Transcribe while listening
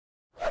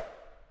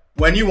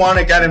when you want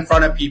to get in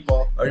front of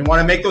people or you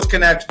want to make those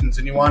connections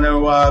and you want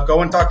to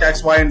go and talk to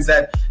X, Y, and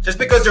Z, just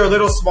because you're a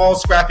little small,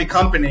 scrappy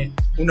company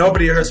who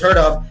nobody has heard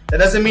of, that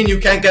doesn't mean you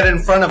can't get in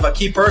front of a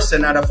key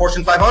person at a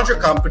Fortune 500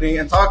 company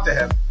and talk to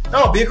him.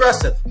 No, be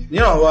aggressive.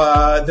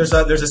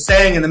 There's a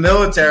saying in the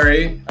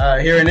military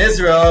here in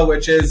Israel,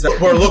 which is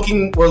we're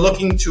looking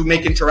to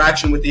make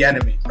interaction with the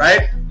enemy,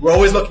 right? We're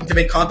always looking to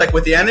make contact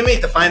with the enemy,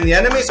 to find the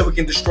enemy, so we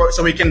can destroy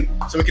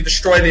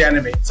the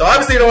enemy. So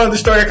obviously you don't want to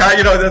destroy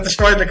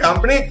destroy the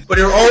company, but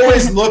you're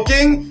always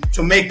looking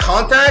to make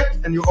contact,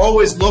 and you're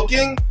always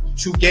looking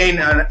to gain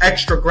an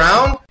extra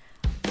ground.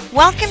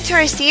 Welcome to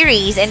our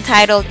series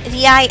entitled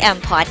the IAM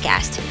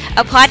Podcast,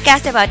 a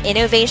podcast about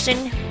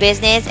innovation,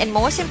 business, and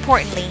most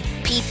importantly,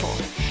 people.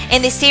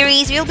 In this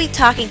series, we'll be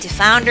talking to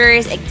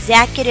founders,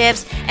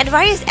 executives, and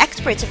various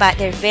experts about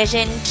their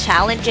vision,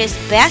 challenges,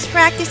 best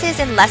practices,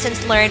 and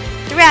lessons learned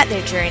throughout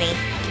their journey.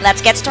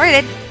 Let's get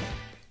started.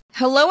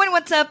 Hello and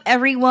what's up,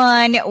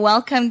 everyone?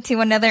 Welcome to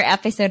another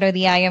episode of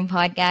the IAM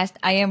Podcast.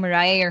 I am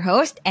Mariah, your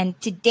host, and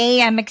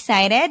today I'm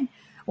excited.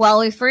 Well,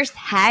 we first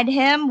had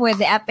him with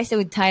the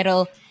episode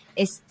title,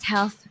 Is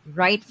Stealth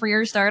Right for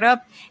Your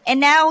Startup? And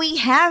now we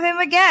have him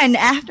again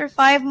after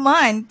 5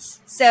 months.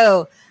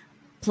 So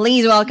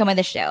please welcome on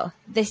the show,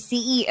 the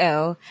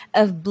CEO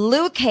of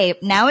Blue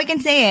Cape. Now we can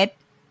say it,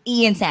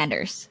 Ian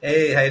Sanders.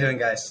 Hey, how you doing,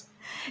 guys?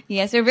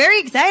 Yes, we're very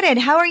excited.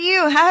 How are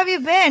you? How have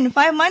you been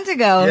 5 months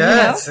ago?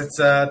 Yes, it's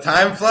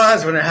time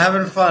flies when you're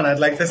having fun. I'd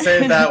like to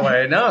say it that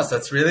way. No, so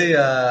it's really,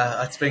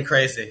 it's been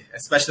crazy.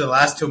 Especially the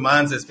last 2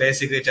 months. It's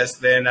basically just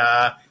been,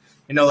 I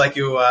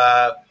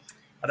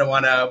don't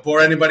want to bore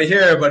anybody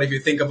here, but if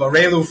you think of a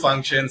ReLU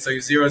function, so you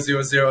 0,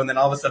 0, 0, and then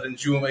all of a sudden,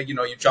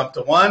 you jump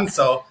to 1.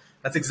 So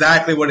that's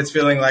exactly what it's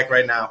feeling like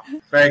right now.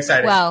 Very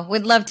exciting. Wow,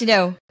 we'd love to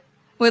know.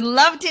 We'd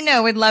love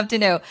to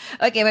know.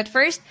 Okay, but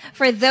first,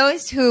 for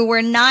those who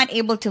were not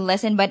able to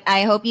listen, but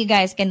I hope you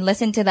guys can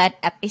listen to that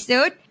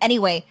episode.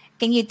 Anyway,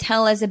 can you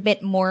tell us a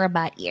bit more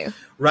about you?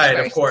 Right,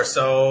 first? Of course.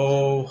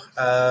 So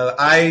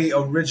I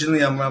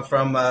originally am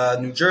from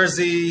New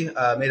Jersey,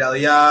 made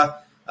Aliyah.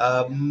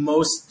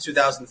 Most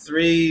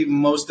 2003,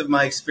 most of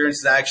my experience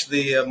is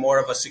actually more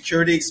of a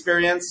security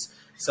experience.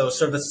 So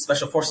served as a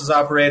special forces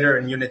operator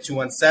in Unit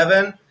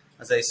 217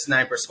 as a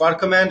sniper squad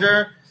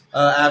commander.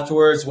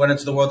 Afterwards, went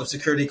into the world of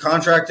security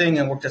contracting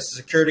and worked as a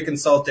security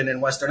consultant in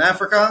Western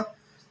Africa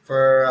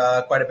for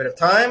quite a bit of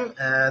time.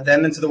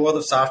 Then into the world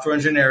of software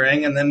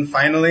engineering, and then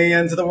finally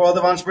into the world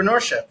of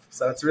entrepreneurship.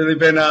 So it's really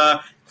been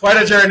quite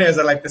a journey, as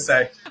I like to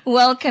say.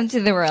 Welcome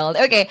to the world.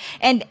 Okay,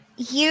 and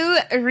you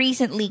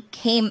recently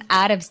came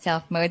out of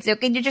stealth mode. So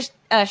can you just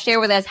share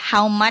with us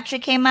how much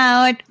it came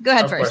out? Go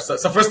ahead first.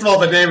 So first of all,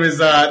 the name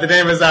is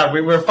out.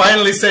 We're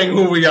finally saying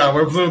who we are.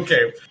 We're Blue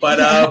Cape.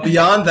 But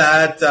beyond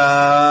that,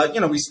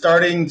 we're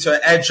starting to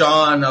edge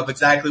on of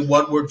exactly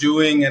what we're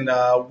doing and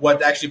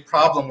what actually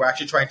problem we're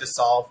actually trying to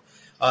solve.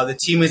 The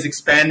team is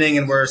expanding,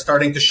 and we're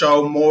starting to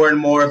show more and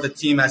more of the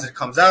team as it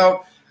comes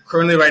out.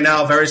 Currently, right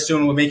now, very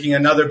soon, we're making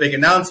another big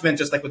announcement,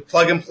 just like with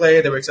Plug and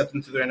Play. They were accepted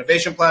into their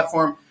innovation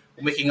platform.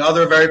 We're making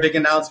other very big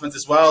announcements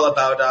as well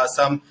about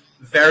some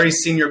very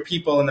senior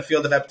people in the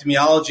field of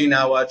epidemiology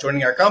now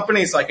joining our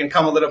company. So I can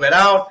come a little bit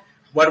out.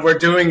 What we're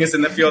doing is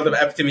in the field of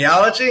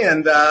epidemiology.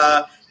 And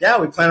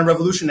we plan on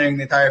revolutionizing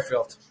the entire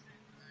field.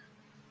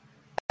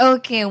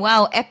 Okay,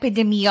 wow,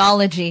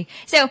 epidemiology.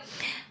 So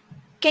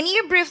can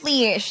you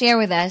briefly share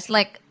with us,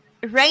 like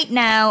right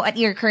now at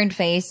your current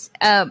phase,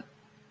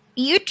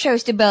 you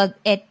chose to build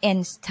it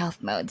in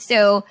stealth mode.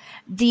 So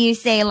do you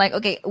say like,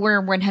 okay, we're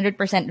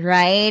 100%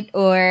 right?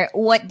 Or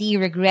what do you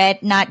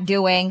regret not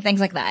doing? Things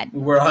like that.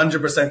 We're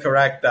 100%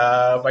 correct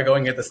by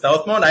going into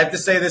stealth mode. I have to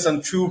say this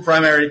on two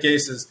primary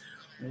cases.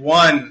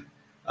 One,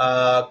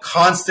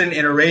 constant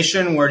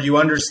iteration where you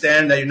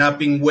understand that you're not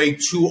being way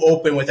too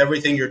open with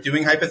everything you're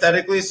doing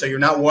hypothetically. So you're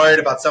not worried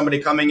about somebody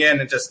coming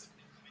in and just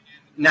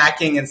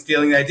knacking and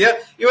stealing the idea,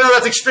 even though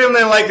that's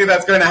extremely unlikely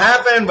that's going to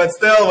happen, but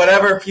still,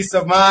 whatever, peace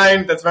of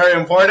mind, that's very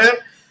important.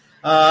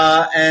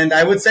 And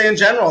I would say in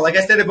general, like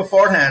I stated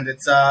beforehand,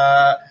 it's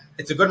a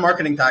good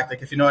marketing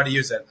tactic if you know how to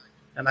use it.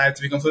 And I have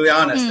to be completely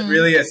honest, it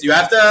really is. You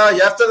have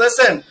to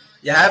listen.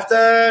 You have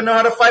to know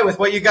how to fight with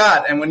what you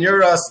got. And when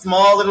you're a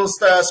small little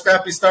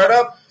scrappy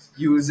startup,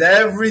 use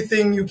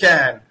everything you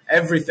can,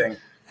 everything.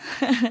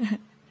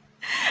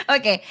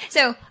 Okay,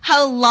 so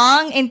how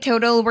long in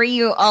total were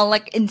you all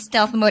like in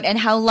stealth mode, and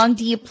how long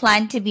do you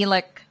plan to be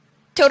like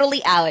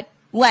totally out?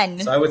 When?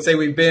 So I would say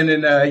we've been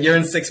in a year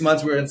and 6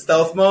 months. We're in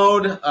stealth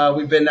mode.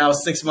 We've been now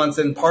 6 months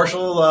in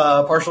partial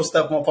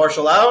stealth mode,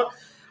 partial out.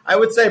 I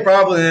would say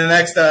probably in the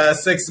next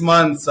 6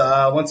 months,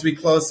 once we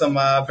close some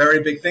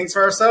very big things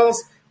for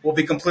ourselves, we'll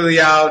be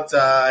completely out,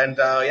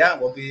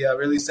 we'll be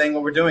really saying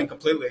what we're doing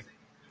completely.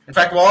 In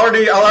fact,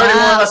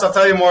 I'll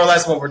tell you more or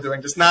less what we're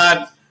doing, just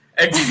not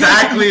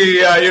exactly,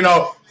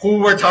 who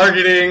we're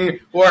targeting,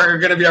 who are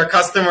going to be our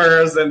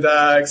customers, and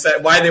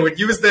why they would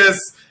use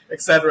this,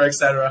 et cetera, et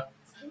cetera.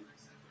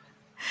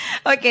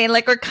 Okay,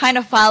 like we're kind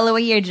of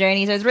following your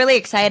journey, so it's really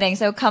exciting.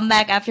 So come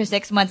back after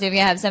 6 months if you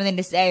have something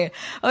to say.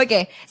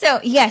 Okay, so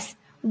yes,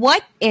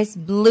 what is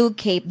Blue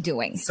Cape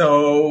doing?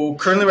 So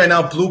currently right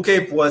now, Blue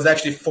Cape was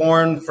actually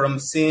formed from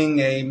seeing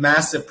a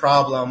massive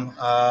problem,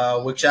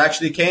 which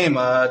actually came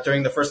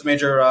during the first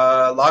major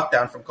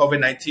lockdown from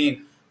COVID-19.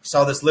 We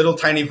saw this little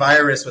tiny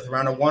virus with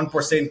around a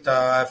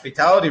 1%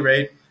 fatality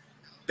rate.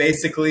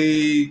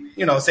 Basically,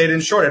 say it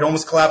in short, it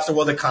almost collapsed the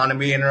world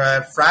economy and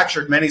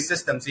fractured many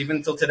systems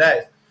even till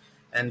today.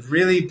 And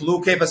really,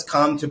 Blue Cape has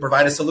come to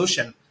provide a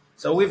solution.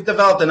 So we've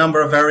developed a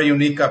number of very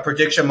unique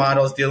prediction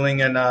models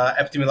dealing in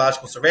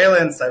epidemiological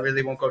surveillance. I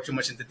really won't go too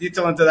much into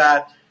detail into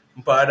that.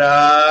 But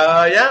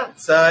yeah,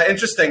 it's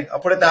interesting.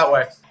 I'll put it that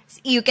way.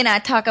 You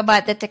cannot talk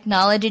about the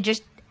technology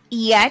just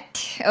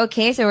yet.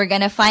 Okay, so we're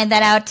going to find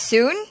that out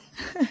soon.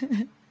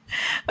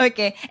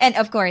 Okay. And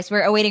of course,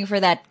 we're waiting for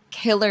that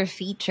killer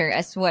feature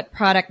as what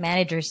product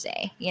managers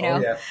say, Oh,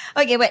 yeah.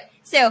 Okay, but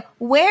so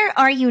where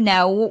are you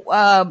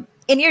now?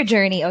 In your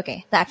journey,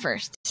 okay, that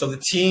first. So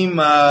the team,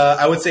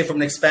 I would say from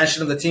an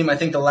expansion of the team, I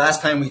think the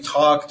last time we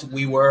talked,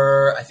 we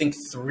were, I think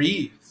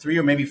three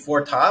or maybe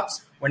four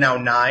tops. We're now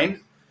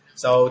 9.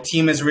 So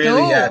team has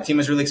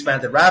really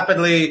expanded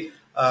rapidly,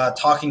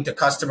 talking to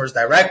customers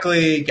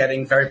directly,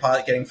 getting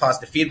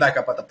positive feedback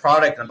about the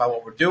product and about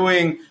what we're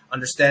doing,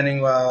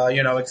 understanding,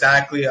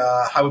 exactly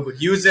how we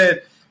would use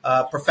it,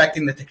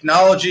 perfecting the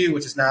technology,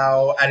 which is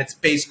now at its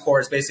base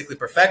core is basically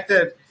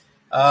perfected.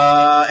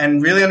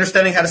 And really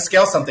understanding how to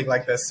scale something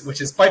like this, which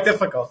is quite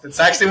difficult. It's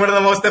actually one of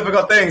the most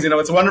difficult things.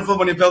 It's wonderful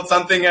when you build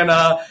something in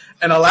a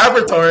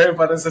laboratory,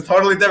 but it's a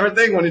totally different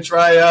thing when you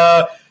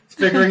try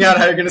figuring out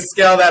how you're going to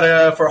scale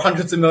that for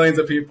hundreds of millions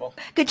of people.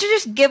 Could you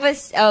just give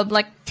us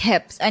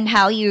tips on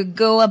how you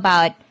go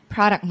about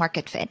product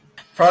market fit?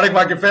 Product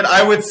market fit,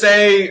 I would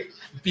say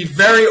be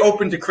very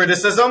open to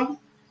criticism.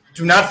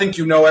 Do not think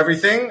you know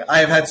everything. I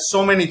have had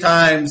so many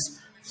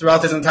times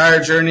throughout this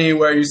entire journey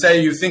where you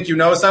say you think you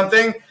know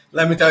something.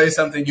 Let me tell you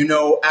something, you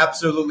know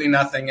absolutely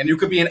nothing. And you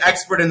could be an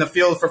expert in the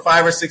field for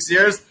 5 or 6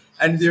 years,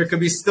 and there could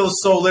be still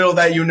so little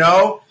that you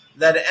know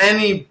that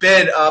any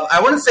bit of,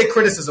 I wouldn't say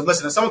criticism.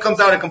 Listen, if someone comes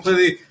out and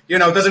completely,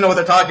 doesn't know what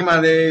they're talking about,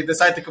 and they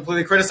decide to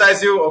completely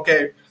criticize you,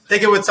 okay,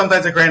 take it with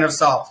sometimes a grain of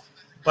salt.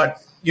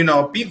 But,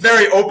 be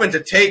very open to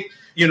take,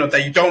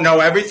 that you don't know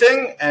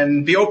everything,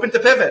 and be open to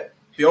pivot,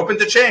 be open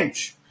to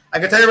change. I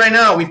can tell you right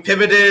now, we've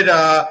pivoted,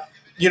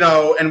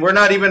 and we're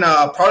not even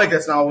a product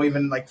that's now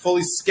even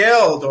fully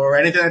scaled or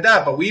anything like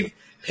that, but we've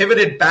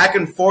pivoted back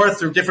and forth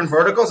through different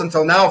verticals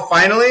until now,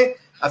 finally,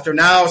 after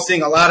now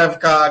seeing a lot of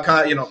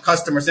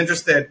customers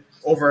interested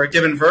over a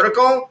given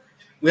vertical,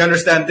 we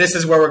understand this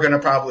is where we're going to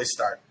probably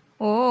start.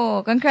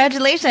 Oh,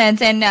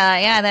 congratulations. And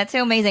yeah, that's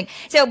so amazing.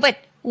 So, but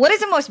what is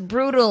the most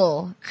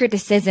brutal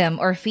criticism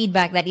or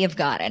feedback that you've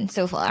gotten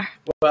so far?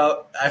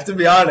 Well, I have to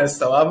be honest.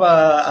 So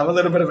I'm a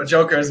little bit of a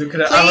joker, as you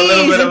can. I'm a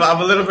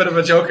little bit of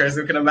a joker, as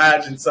you can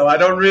imagine. So I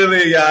don't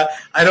really,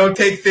 I don't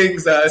take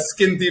things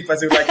skin deep,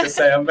 as you like to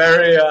say. I'm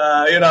very,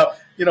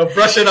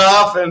 brush it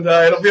off, and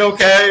it'll be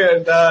okay,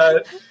 and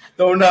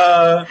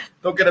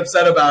don't get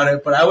upset about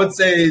it. But I would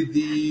say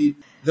the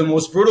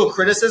most brutal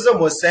criticism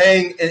was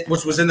saying,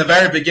 which was in the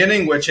very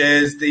beginning, which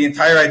is the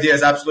entire idea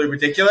is absolutely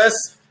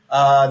ridiculous.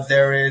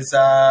 There is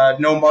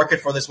no market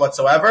for this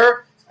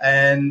whatsoever.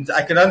 And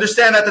I could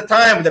understand at the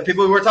time that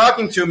people we were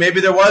talking to,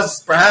 maybe there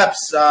was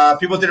perhaps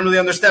people didn't really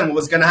understand what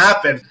was going to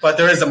happen. But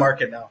there is a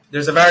market now.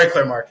 There's a very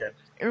clear market.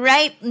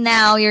 Right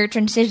now, you're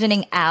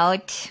transitioning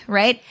out,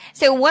 right?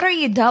 So what are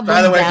you doubling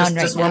down? By the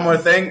way, just one more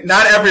thing.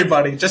 Not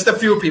everybody, just a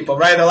few people,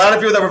 right? A lot of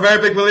people that were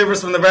very big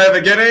believers from the very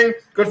beginning.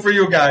 Good for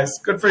you guys.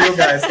 Good for you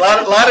guys. A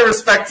lot of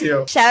respect to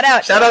you. Shout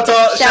out to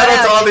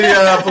all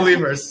the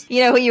believers.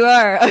 You know who you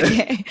are.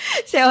 Okay.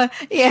 So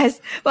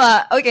yes.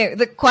 Well, okay.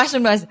 The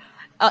question was,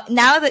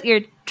 now that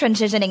you're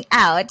transitioning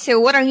out, so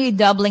what are you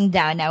doubling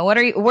down now?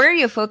 Where are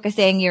you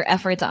focusing your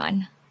efforts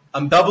on?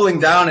 I'm doubling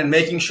down and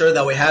making sure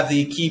that we have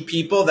the key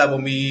people that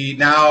when we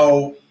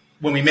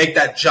make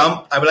that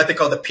jump, I would like to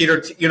call it Peter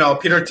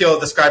Thiel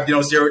described,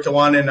 0 to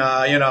 1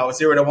 and,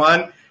 0 to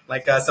 1,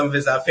 like some of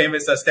his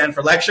famous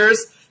Stanford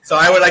lectures. So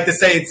I would like to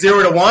say it's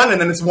 0 to 1 and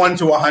then it's 1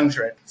 to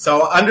 100.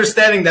 So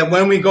understanding that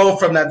when we go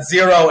from that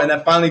 0 and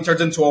that finally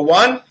turns into a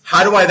 1,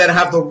 how do I then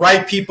have the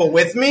right people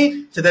with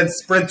me to then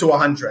sprint to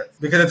 100?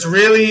 Because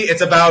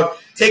it's about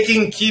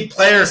taking key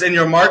players in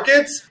your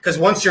markets, because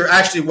once you're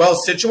actually well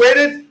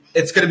situated,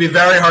 it's going to be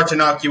very hard to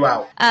knock you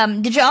out.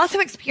 Did you also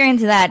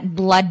experience that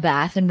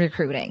bloodbath in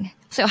recruiting?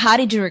 So how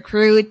did you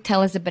recruit?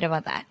 Tell us a bit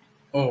about that.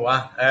 Oh,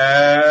 wow.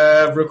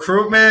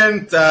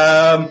 Recruitment,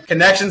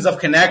 connections of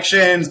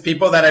connections,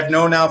 people that I've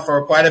known now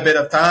for quite a bit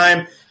of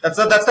time. That's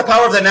the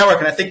power of the network.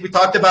 And I think we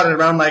talked about it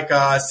around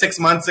 6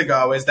 months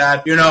ago, is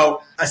that,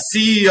 a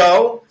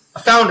CEO, a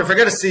founder,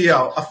 forget a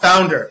CEO, a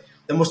founder.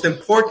 The most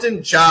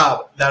important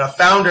job that a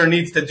founder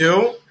needs to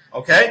do,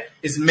 okay,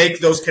 is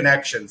make those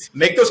connections.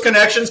 Make those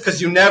connections,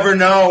 because you never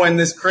know in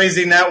this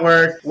crazy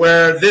network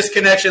where this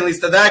connection leads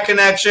to that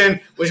connection,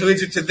 which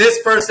leads you to this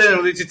person,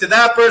 and leads you to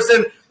that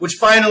person, which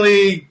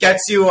finally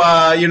gets you,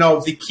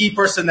 the key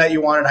person that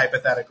you wanted,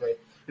 hypothetically.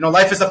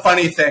 Life is a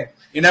funny thing.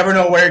 You never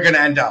know where you're going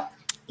to end up.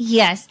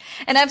 Yes.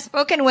 And I've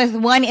spoken with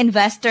one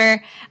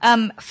investor,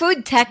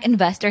 food tech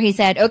investor. He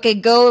said, okay,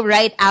 go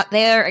right out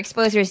there,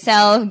 expose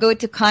yourself, go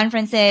to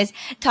conferences,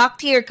 talk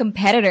to your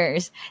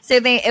competitors.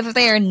 So if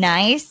they are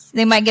nice,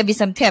 they might give you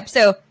some tips.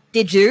 So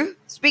did you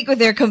speak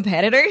with your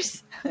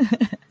competitors?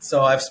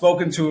 So I've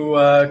spoken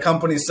to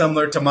companies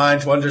similar to mine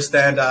to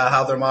understand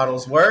how their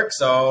models work.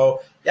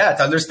 So yeah,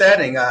 it's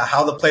understanding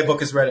how the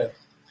playbook is written.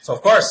 So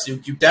of course, you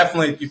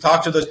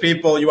talk to those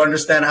people, you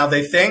understand how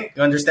they think,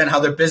 you understand how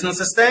their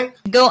businesses think.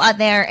 Go out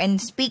there and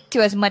speak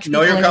to as much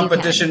people as you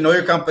can. Know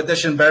your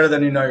competition better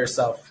than you know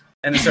yourself.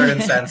 In a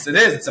certain sense,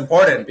 it's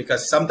important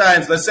because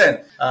sometimes, listen,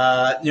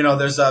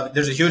 there's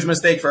a huge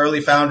mistake for early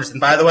founders. And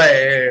by the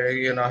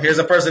way, here's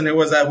a person who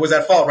was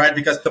at fault, right?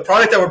 Because the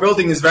product that we're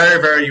building is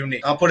very, very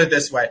unique. I'll put it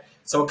this way.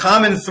 So a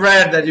common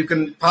thread that you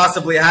can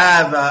possibly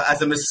have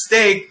as a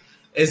mistake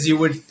is you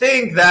would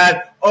think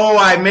that, oh,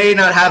 I may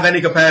not have any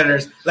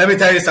competitors. Let me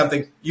tell you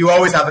something. You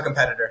always have a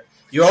competitor.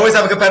 You always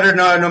have a competitor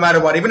no matter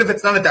what. Even if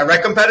it's not a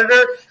direct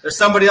competitor, there's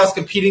somebody else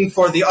competing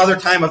for the other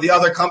time of the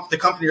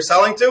company you're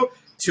selling to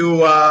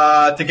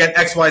get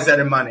X, Y, Z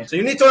in money. So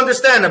you need to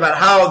understand about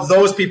how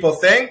those people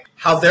think,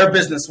 how their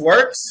business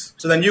works,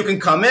 so then you can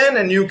come in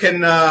and you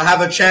can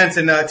have a chance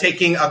in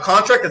taking a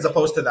contract as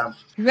opposed to them.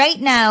 Right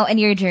now in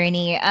your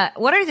journey,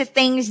 what are the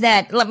things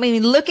that,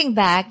 looking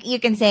back, you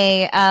can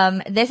say,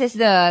 this is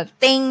the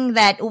thing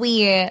that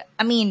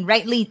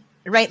rightly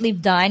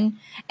done,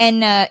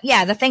 and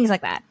the things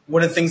like that.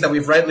 What are the things that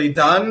we've rightly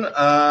done?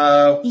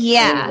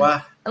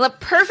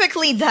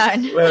 Perfectly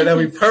done.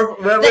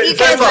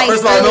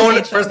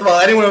 First of all,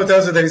 anyone who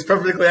tells you that he's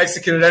perfectly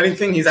executed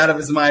anything, he's out of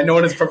his mind. No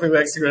one has perfectly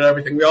executed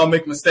everything. We all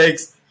make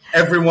mistakes.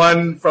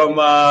 Everyone from,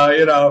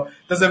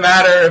 doesn't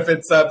matter if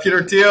it's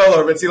Peter Thiel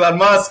or if it's Elon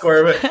Musk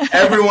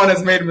everyone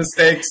has made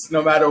mistakes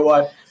no matter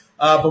what.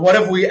 But what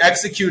have we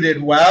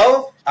executed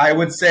well? I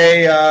would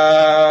say,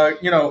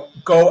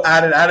 go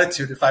at it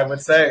attitude. If I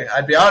would say,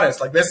 I'd be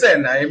honest. Like,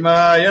 listen, I'm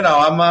a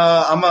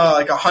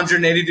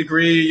 180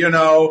 degree,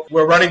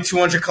 we're running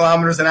 200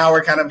 kilometers an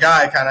hour kind of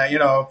guy,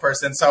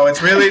 person. So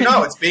it's really,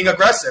 it's being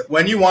aggressive.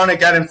 When you want to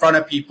get in front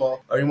of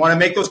people or you want to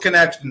make those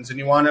connections and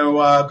you want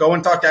to go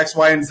and talk to X,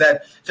 Y, and Z,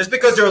 just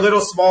because you're a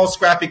little small,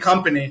 scrappy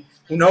company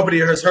who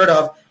nobody has heard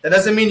of, that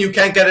doesn't mean you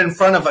can't get in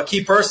front of a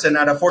key person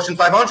at a Fortune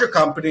 500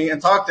 company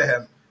and talk to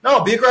him.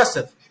 No, be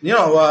aggressive.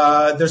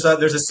 There's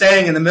a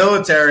saying in the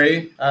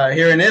military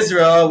here in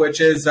Israel, which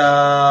is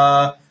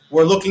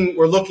we're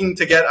looking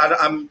to get.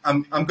 I'm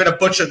going to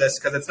butcher this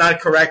because it's not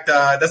correct.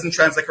 It doesn't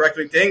translate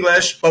correctly to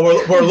English. But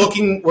we're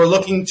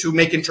looking to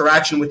make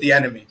interaction with the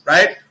enemy,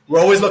 right? We're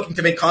always looking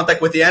to make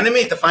contact with the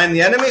enemy, to find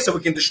the enemy, so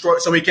we can destroy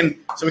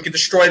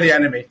the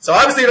enemy. So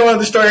obviously you don't want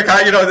to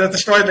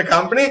destroy the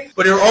company,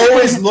 but you're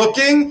always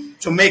looking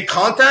to make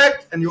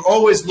contact, and you're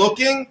always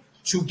looking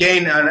to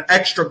gain an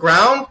extra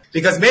ground,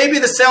 because maybe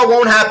the sale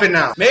won't happen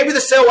now. Maybe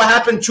the sale will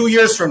happen 2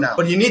 years from now.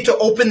 But you need to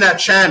open that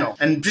channel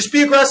and just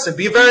be aggressive.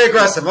 Be very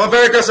aggressive. I'm a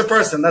very aggressive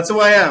person. That's who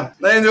I am.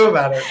 Nothing to do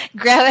about it.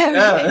 Grab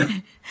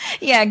everything.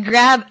 Yeah,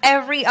 grab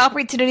every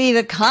opportunity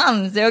that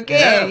comes.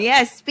 Okay.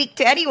 Yeah, speak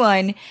to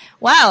anyone.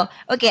 Wow.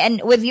 Okay,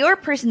 and with your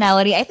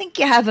personality, I think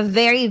you have a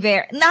very,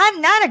 very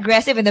not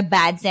aggressive in the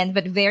bad sense,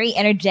 but very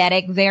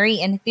energetic, very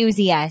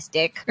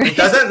enthusiastic. Right? It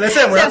doesn't.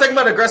 Listen, we're not talking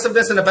about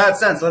aggressiveness in a bad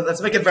sense.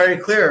 Let's make it very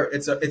clear.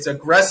 It's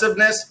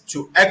aggressiveness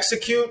to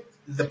execute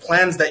the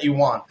plans that you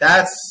want.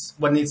 That's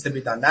what needs to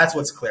be done. That's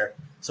what's clear.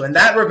 So in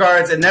that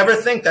regards, and never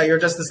think that you're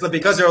just this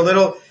because you're a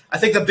little. I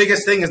think the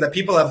biggest thing is that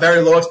people have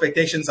very low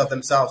expectations of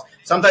themselves.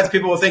 Sometimes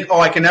people will think, oh,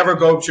 I can never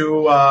go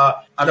to,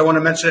 I don't want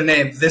to mention a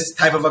name, this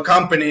type of a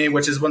company,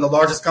 which is one of the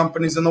largest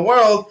companies in the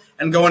world,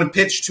 and go and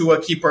pitch to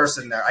a key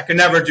person there. I could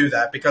never do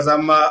that because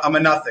I'm a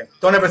nothing.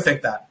 Don't ever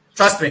think that.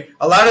 Trust me.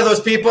 A lot of those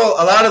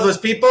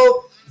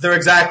people, they're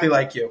exactly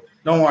like you.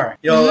 Don't worry.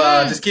 You'll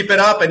just keep it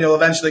up and you'll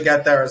eventually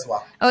get there as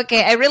well.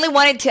 Okay. I really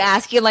wanted to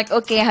ask you,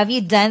 okay, have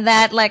you done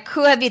that? Like,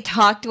 who have you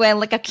talked to?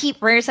 Like a key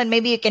person,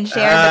 maybe you can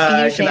share, but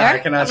can you share? I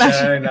cannot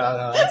share.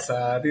 No.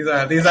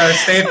 These are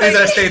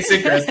state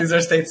secrets. These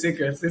are state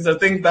secrets. These are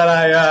things that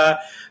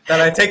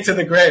I take to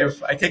the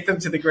grave. I take them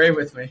to the grave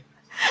with me.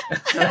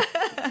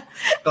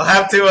 They'll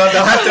have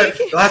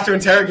to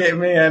interrogate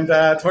me and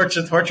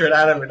torture it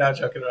out of me. Not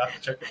joking around.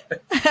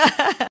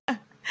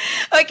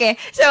 Okay,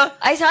 so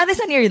I saw this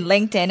on your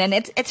LinkedIn, and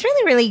it's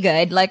really, really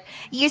good. Like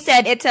you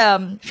said, it's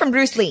from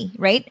Bruce Lee,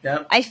 right?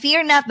 Yeah. I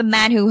fear not the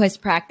man who has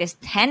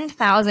practiced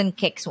 10,000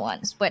 kicks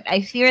once, but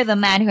I fear the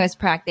man who has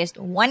practiced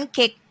one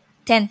kick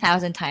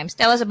 10,000 times.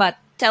 Tell us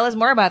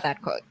more about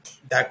that quote.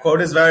 That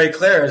quote is very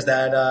clear. Is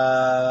that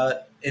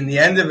in the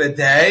end of the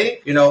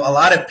day, a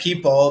lot of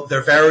people,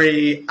 they're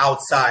very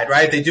outside,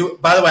 right? They do.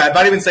 By the way, I'm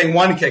not even saying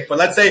one kick, but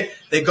let's say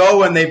they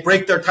go and they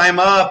break their time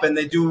up and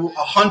they do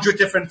 100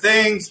 different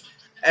things.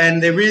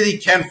 and they really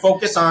can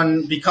focus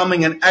on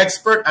becoming an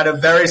expert at a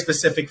very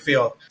specific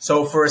field.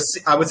 So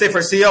I would say for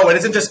CEO, it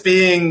isn't just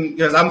being,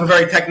 because I'm a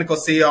very technical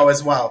CEO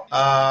as well.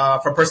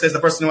 For person is the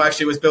person who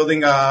actually was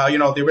building,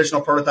 the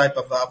original prototype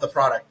of the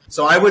product.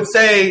 So I would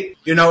say,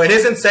 it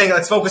isn't saying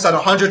let's focus on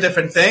 100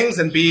 different things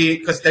and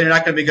because then you're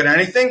not going to be good at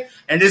anything.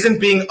 And it isn't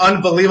being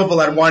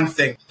unbelievable at one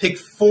thing. Pick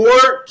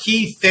 4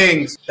 key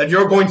things that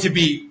you're going to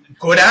be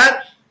good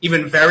at,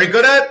 even very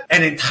good at,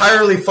 and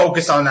entirely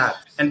focus on that.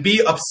 And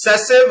be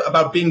obsessive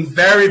about being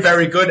very,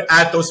 very good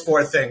at those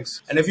 4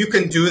 things. And if you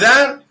can do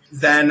that,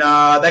 then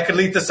that could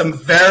lead to some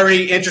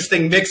very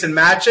interesting mix and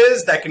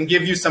matches that can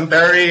give you some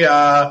very,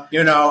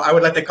 I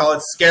would like to call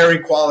it scary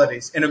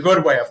qualities in a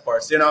good way, of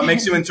course. It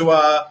makes you into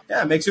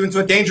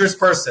a dangerous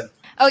person.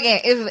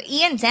 Okay, if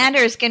Ian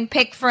Sanders can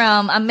pick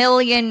from a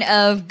million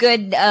of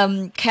good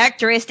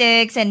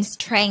characteristics and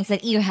strengths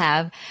that you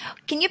have,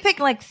 can you pick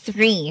like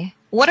 3?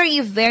 What are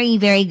you very,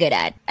 very good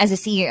at as a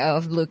CEO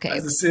of Blue Cape?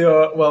 As a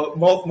CEO, well,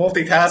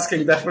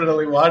 multitasking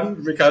definitely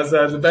one, because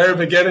at the very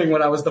beginning,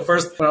 when I was the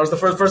first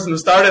person who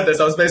started this,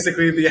 I was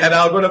basically the head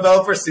algo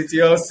developer,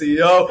 CTO,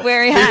 CEO,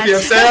 VP of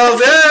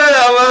sales.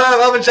 Yeah,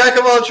 I'm a jack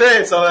of all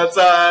trades. So that's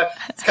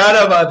it's kind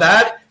of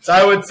that. So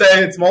I would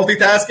say it's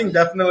multitasking,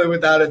 definitely,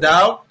 without a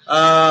doubt.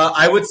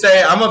 I would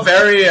say I'm a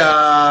very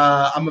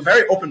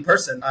open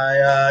person.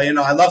 I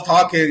love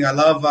talking. I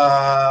love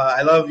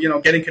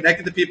getting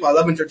connected to people. I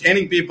love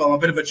entertaining people. I'm a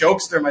bit of a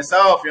jokester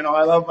myself.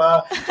 I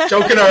love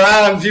joking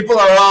around. People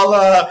are all.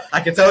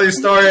 I can tell you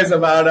stories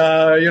about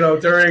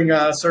during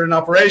certain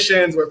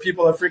operations where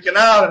people are freaking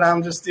out, and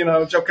I'm just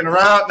joking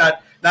around.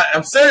 Not,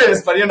 I'm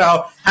serious, but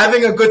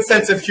having a good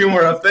sense of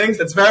humor of things,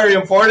 that's very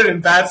important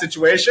in bad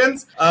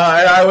situations.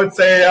 And I would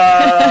say,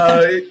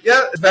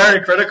 it's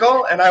very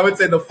critical. And I would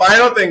say the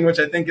final thing, which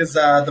I think is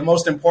the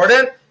most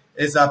important,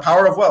 is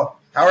power of will.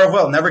 Power of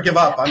will. Never give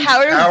up.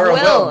 Power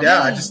of will.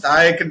 Yeah,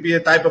 I could be a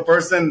type of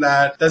person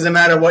that doesn't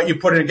matter what you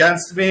put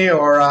against me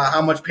or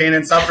how much pain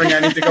and suffering I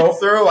need to go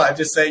through. I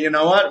just say, you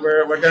know what,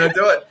 we're going to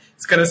do it.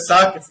 It's going to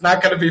suck. It's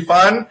not going to be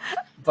fun.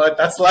 But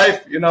that's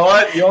life. You know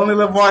what? You only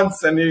live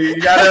once, and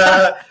you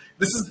gotta.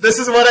 This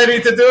is what I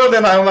need to do.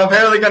 Then I'm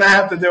apparently gonna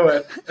have to do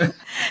it.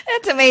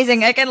 That's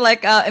amazing. I can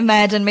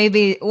imagine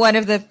maybe one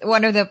of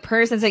the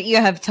persons that you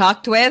have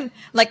talked with,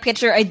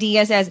 pitch your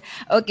ideas as,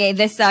 okay,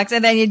 this sucks,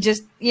 and then you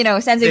just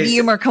sense of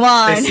humor. Come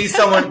on. They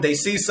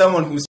see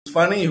someone who's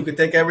funny, who could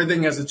take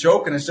everything as a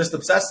joke, and it's just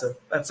obsessive.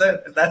 That's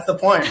it. That's the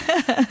point.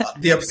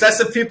 The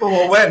obsessive people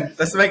will win.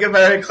 Let's make it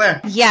very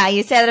clear. Yeah,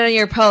 you said it on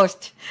your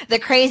post. The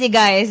crazy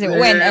guys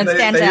win and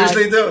stand out.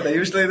 They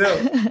usually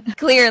do.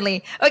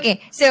 Clearly.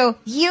 Okay, so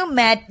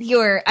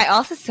I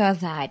also saw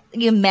that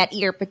you met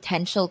your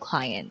potential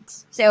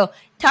clients. So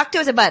talk to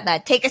us about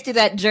that. Take us to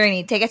that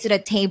journey. Take us to the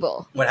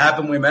table. What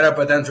happened? We met our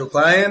potential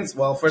clients.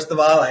 Well, first of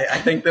all, I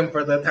thanked them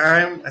for the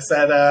time. I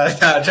said,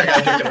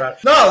 joking around.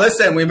 No,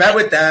 listen, we met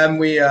with them.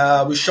 We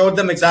showed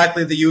them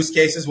exactly the use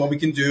cases, what we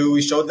can do.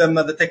 We showed them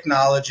the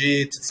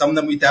technology. Some of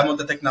them we demoed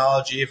the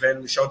technology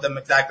even. We showed them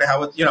exactly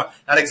how it,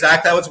 not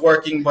exactly how it's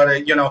working, but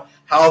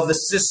how the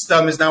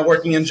system is now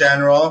working in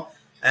general.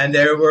 And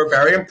they were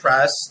very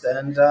impressed,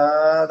 and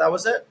that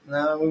was it.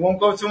 We won't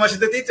go too much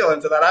into detail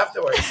into that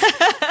afterwards.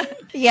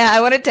 Yeah,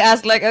 I wanted to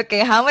ask,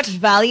 how much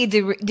value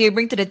do you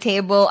bring to the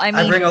table? I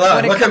bring a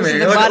lot. Look at me.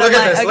 Look at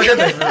this. Okay. Look at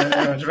this.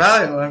 How much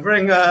value? I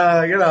bring,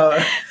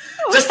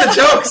 just the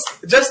jokes.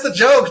 Just the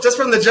jokes. Just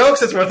from the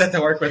jokes, it's worth it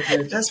to work with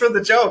me. Just from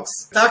the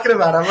jokes. Talking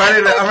about, I'm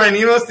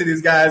writing emails to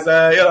these guys.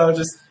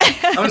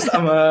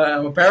 I'm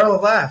a barrel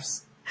of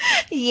laughs.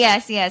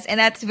 Yes, and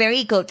that's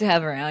very cool to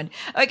have around.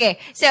 Okay,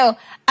 so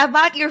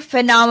about your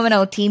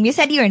phenomenal team, you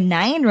said you're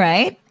 9,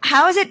 right?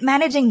 How is it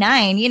managing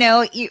 9?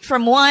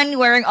 From one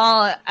wearing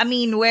all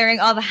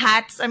the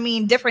hats,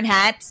 different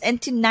hats,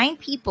 and to 9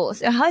 people.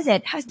 So how's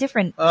it? How's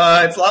different?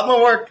 It's a lot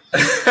more work.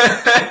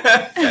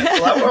 It's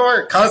a lot more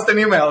work. Constant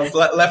emails,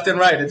 left and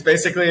right. It's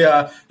basically,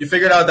 you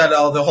figured out that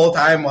the whole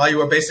time while you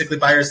were basically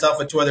by yourself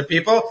with 2 other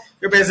people,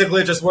 you're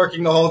basically just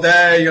working the whole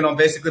day,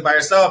 basically by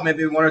yourself,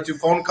 maybe 1 or 2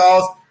 phone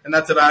calls. And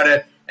that's about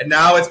it. And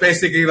now it's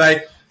basically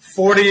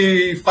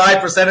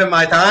 45% of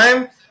my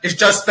time is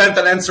just spent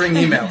on answering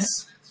emails.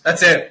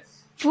 That's it.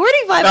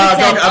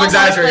 45%? I'm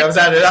exaggerating. It's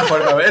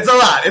a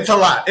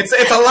lot.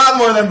 It's a lot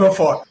more than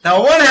before. Now,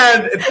 on one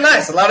hand, it's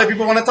nice. A lot of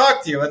people want to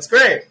talk to you. That's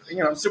great.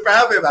 I'm super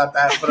happy about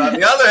that. But on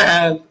the other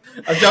hand,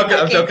 I'm joking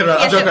around.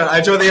 I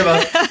enjoy the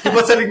emails. Keep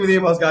on sending me the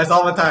emails, guys,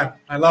 all the time.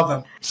 I love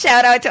them.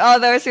 Shout out to all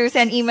those who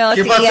send emails.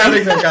 Keep on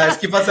sending them, guys.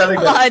 Keep on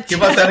sending them.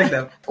 Keep on sending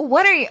them.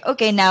 What are you?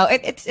 Okay, now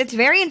it's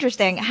very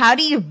interesting. How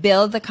do you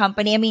build the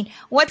company?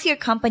 What's your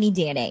company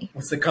DNA?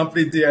 What's the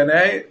company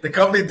DNA? The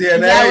company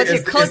DNA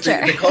is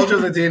culture. The culture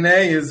of the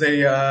DNA is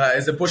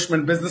a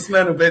Bushman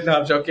businessman who bit.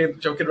 No, I'm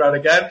joking around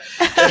again.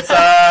 It's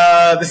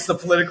this is a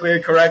politically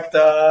incorrect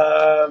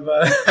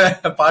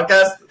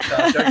podcast.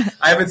 No,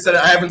 I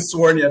haven't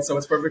sworn yet, so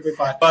it's perfectly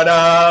fine.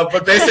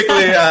 But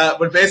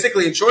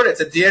basically, in short,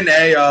 it's a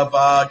DNA of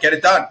get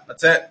it done.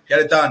 That's it. Get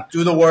it done.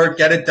 Do the work.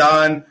 Get it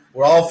done.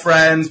 We're all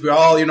friends. We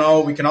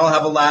all, we can all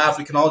have a laugh.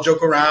 We can all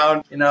joke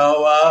around,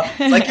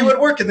 like it would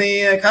work in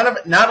the kind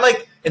of, not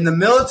like in the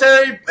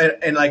military,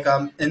 and like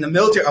in the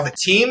military of a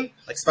team,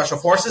 like special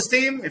forces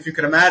team. If you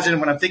could imagine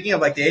when I'm thinking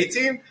of like the A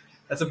team,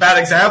 that's a bad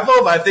example,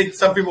 but I think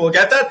some people will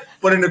get that,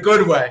 but in a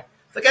good way.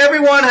 It's like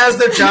everyone has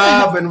their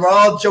job and we're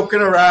all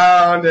joking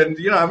around and,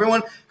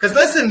 everyone, because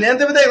listen, at the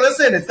end of the day,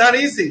 listen, it's not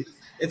easy.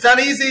 It's not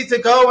easy to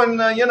go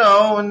and,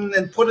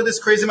 and put in this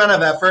crazy amount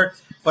of effort.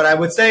 But I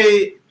would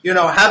say,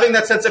 having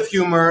that sense of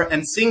humor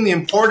and seeing the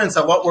importance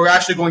of what we're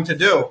actually going to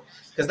do.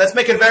 Because let's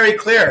make it very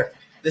clear.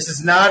 This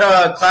is not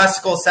a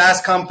classical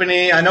SaaS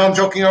company. I know I'm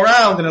joking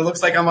around and it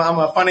looks like I'm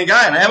a funny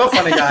guy, and I am a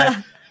funny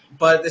guy.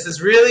 But this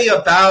is really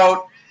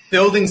about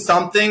building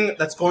something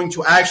that's going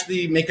to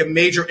actually make a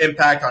major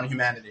impact on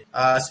humanity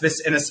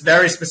in a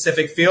very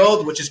specific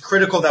field, which is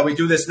critical that we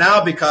do this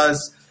now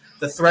because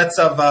the threats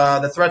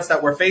that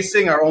we're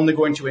facing are only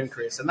going to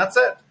increase. And that's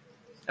it.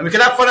 And we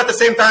can have fun at the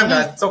same time,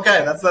 guys. It's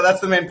okay.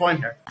 That's the main point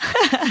here.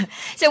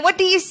 So what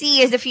do you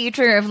see as the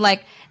future of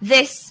like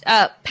this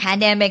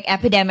pandemic,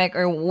 epidemic,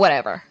 or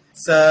whatever?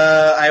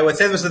 I would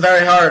say this is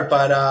very hard,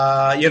 but,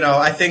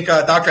 I think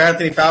Dr.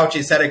 Anthony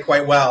Fauci said it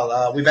quite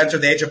well. We've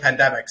entered the age of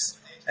pandemics,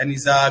 and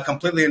he's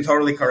completely and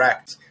totally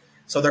correct.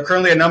 So there are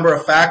currently a number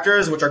of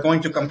factors which are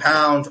going to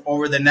compound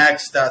over the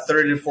next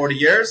 30 to 40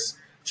 years,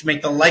 which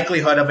make the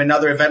likelihood of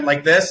another event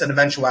like this an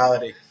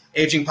eventuality.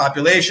 Aging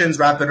populations,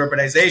 rapid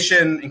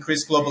urbanization,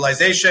 increased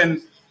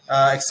globalization,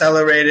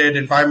 accelerated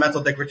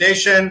environmental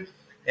degradation.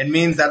 It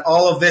means that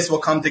all of this will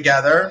come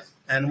together,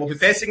 and we'll be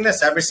facing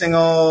this every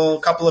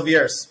single couple of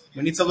years.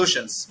 We need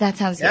solutions. That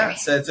sounds scary.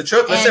 Yeah, it's a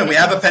truth. Listen, we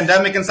have a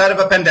pandemic inside of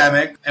a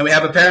pandemic, and we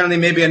have apparently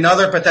maybe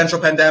another potential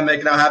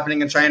pandemic now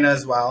happening in China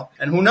as well.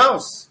 And who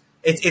knows?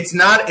 It's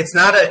not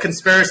a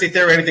conspiracy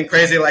theory or anything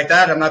crazy like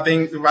that. I'm not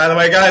being, by the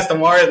way, guys, don't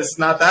worry, this is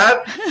not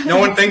that. No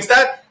one thinks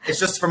that. It's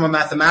just from a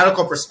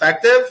mathematical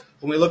perspective.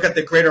 When we look at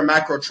the greater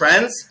macro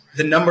trends,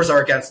 the numbers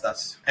are against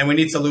us, and we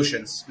need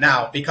solutions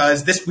now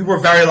because we were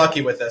very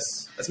lucky with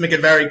this. Let's make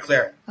it very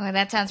clear. Oh,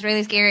 that sounds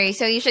really scary.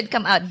 So you should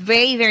come out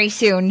very, very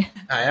soon.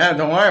 I am.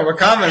 Don't worry. We're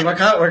coming. We're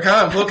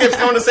coming. Blue Cape's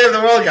coming to save the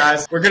world,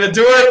 guys. We're going to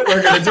do it.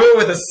 We're going to do it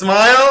with a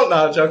smile.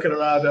 No, joking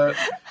around.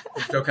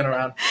 Joking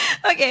around.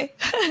 Okay.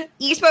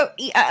 You spoke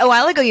a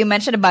while ago, you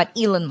mentioned about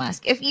Elon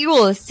Musk. If you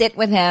will sit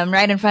with him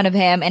right in front of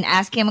him and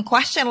ask him a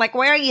question like,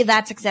 why are you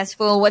that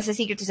successful? What's the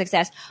secret to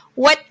success?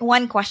 What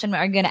one question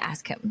are you going to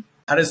ask him?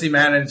 How does he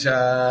manage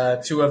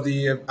two of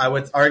the, I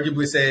would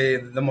arguably say,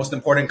 the most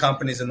important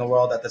companies in the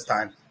world at this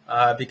time?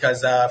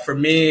 Because for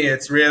me,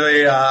 it's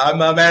really, I'm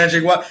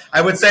managing what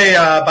I would say,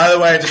 by the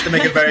way, just to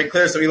make it very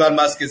clear. So Elon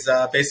Musk is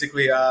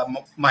basically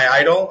my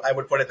idol. I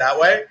would put it that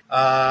way.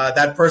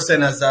 That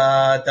person has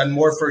done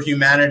more for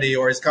humanity,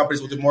 or his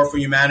companies will do more for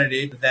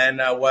humanity than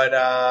what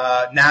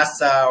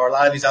NASA or a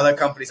lot of these other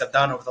companies have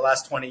done over the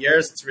last 20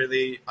 years. It's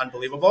really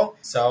unbelievable.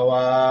 So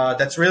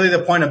that's really the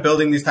point of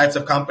building these types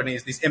of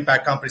companies, these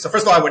impact companies. So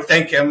first of all, I would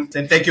thank him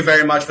and thank you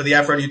very much for the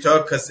effort you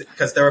took,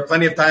 because there were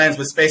plenty of times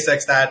with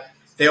SpaceX that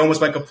they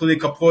almost went completely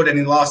kaput and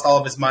he lost all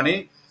of his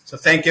money. So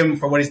thank him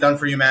for what he's done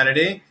for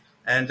humanity.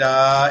 And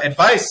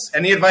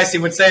any advice he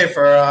would say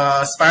for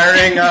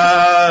aspiring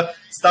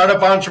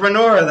startup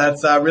entrepreneur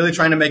that's really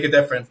trying to make a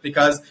difference.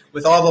 Because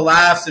with all the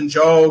laughs and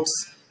jokes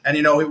and,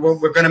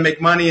 we're going to make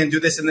money and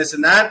do this and this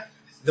and that,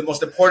 the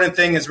most important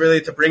thing is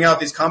really to bring out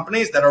these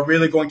companies that are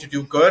really going to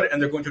do good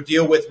and they're going to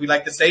deal with, we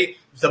like to say,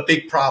 the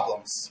big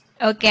problems.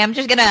 Okay, I'm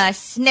just gonna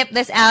snip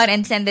this out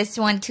and send this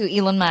one to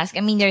Elon Musk.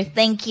 I mean,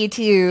 thank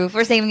you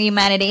for saving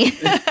humanity.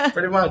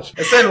 Pretty much.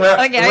 Listen,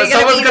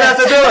 someone's gonna have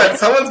to do it.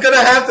 Someone's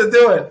gonna have to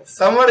do it.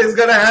 Somebody's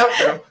gonna have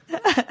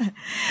to.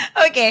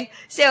 Okay,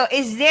 so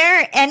is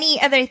there any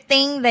other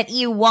thing that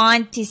you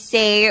want to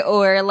say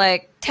or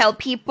like tell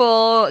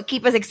people,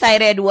 keep us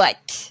excited?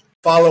 What?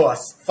 Follow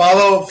us.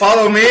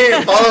 Follow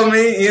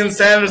me, Ian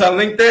Sanders on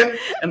LinkedIn,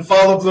 and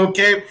follow Blue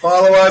Cape.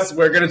 Follow us.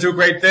 We're going to do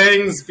great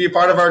things. Be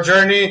part of our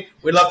journey.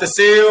 We'd love to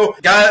see you.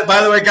 Guys,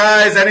 by the way,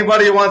 guys,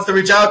 anybody who wants to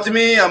reach out to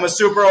me, I'm a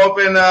super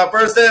open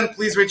person.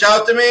 Please reach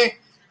out to me.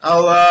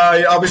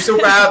 I'll be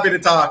super happy to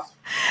talk.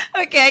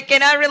 Okay, I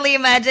cannot really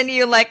imagine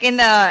you like in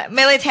the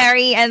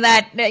military and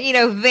that,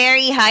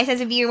 very high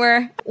sense of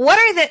humor. What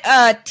are the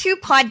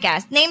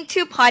name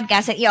two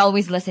podcasts that you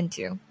always listen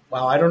to?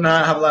 Wow, I do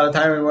not have a lot of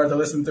time anymore to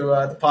listen to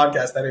the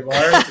podcast anymore,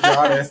 to be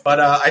honest. But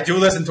I do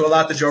listen to a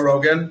lot to Joe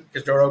Rogan,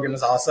 because Joe Rogan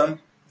is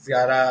awesome. He's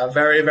got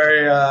very,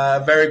 very,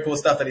 very cool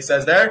stuff that he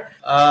says there.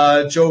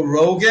 Joe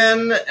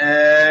Rogan,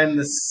 and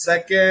the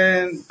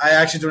second, I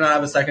actually do not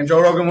have a second.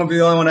 Joe Rogan will be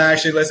the only one I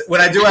actually listen.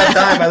 When I do have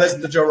time, I listen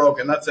to Joe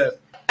Rogan. That's it.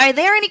 Are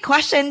there any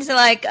questions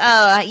like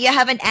you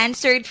haven't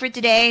answered for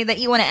today that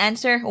you want to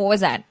answer? What was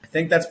that? I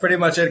think that's pretty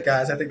much it,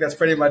 guys. I think that's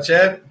pretty much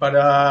it. But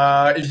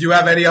if you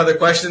have any other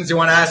questions you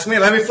want to ask me,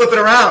 let me flip it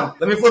around.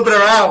 We'll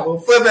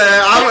flip it.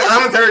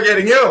 I'm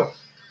interrogating you.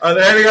 Are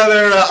there any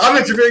other... I'm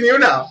interviewing you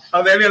now.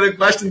 Are there any other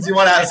questions you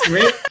want to ask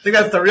me? I think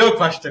that's the real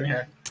question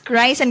here.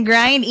 Rise and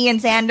grind, Ian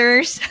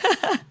Sanders.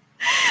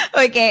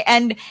 Okay,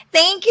 and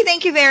thank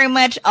you very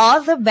much.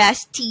 All the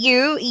best to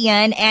you,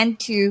 Ian, and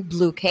to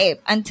Blue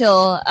Cape.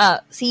 Until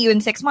see you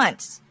in 6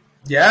 months.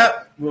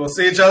 Yeah, we'll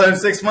see each other in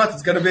 6 months.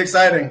 It's going to be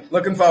exciting.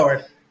 Looking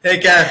forward.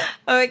 Take care.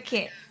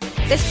 Okay.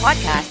 This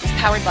podcast is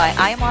powered by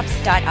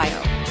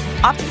IAMOps.io.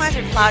 Optimize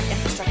your cloud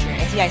infrastructure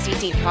and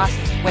CI/CD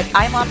process with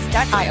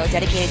IAMOps.io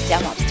dedicated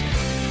DevOps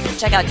team.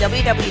 Check out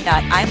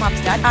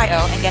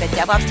www.iamops.io and get a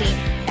DevOps team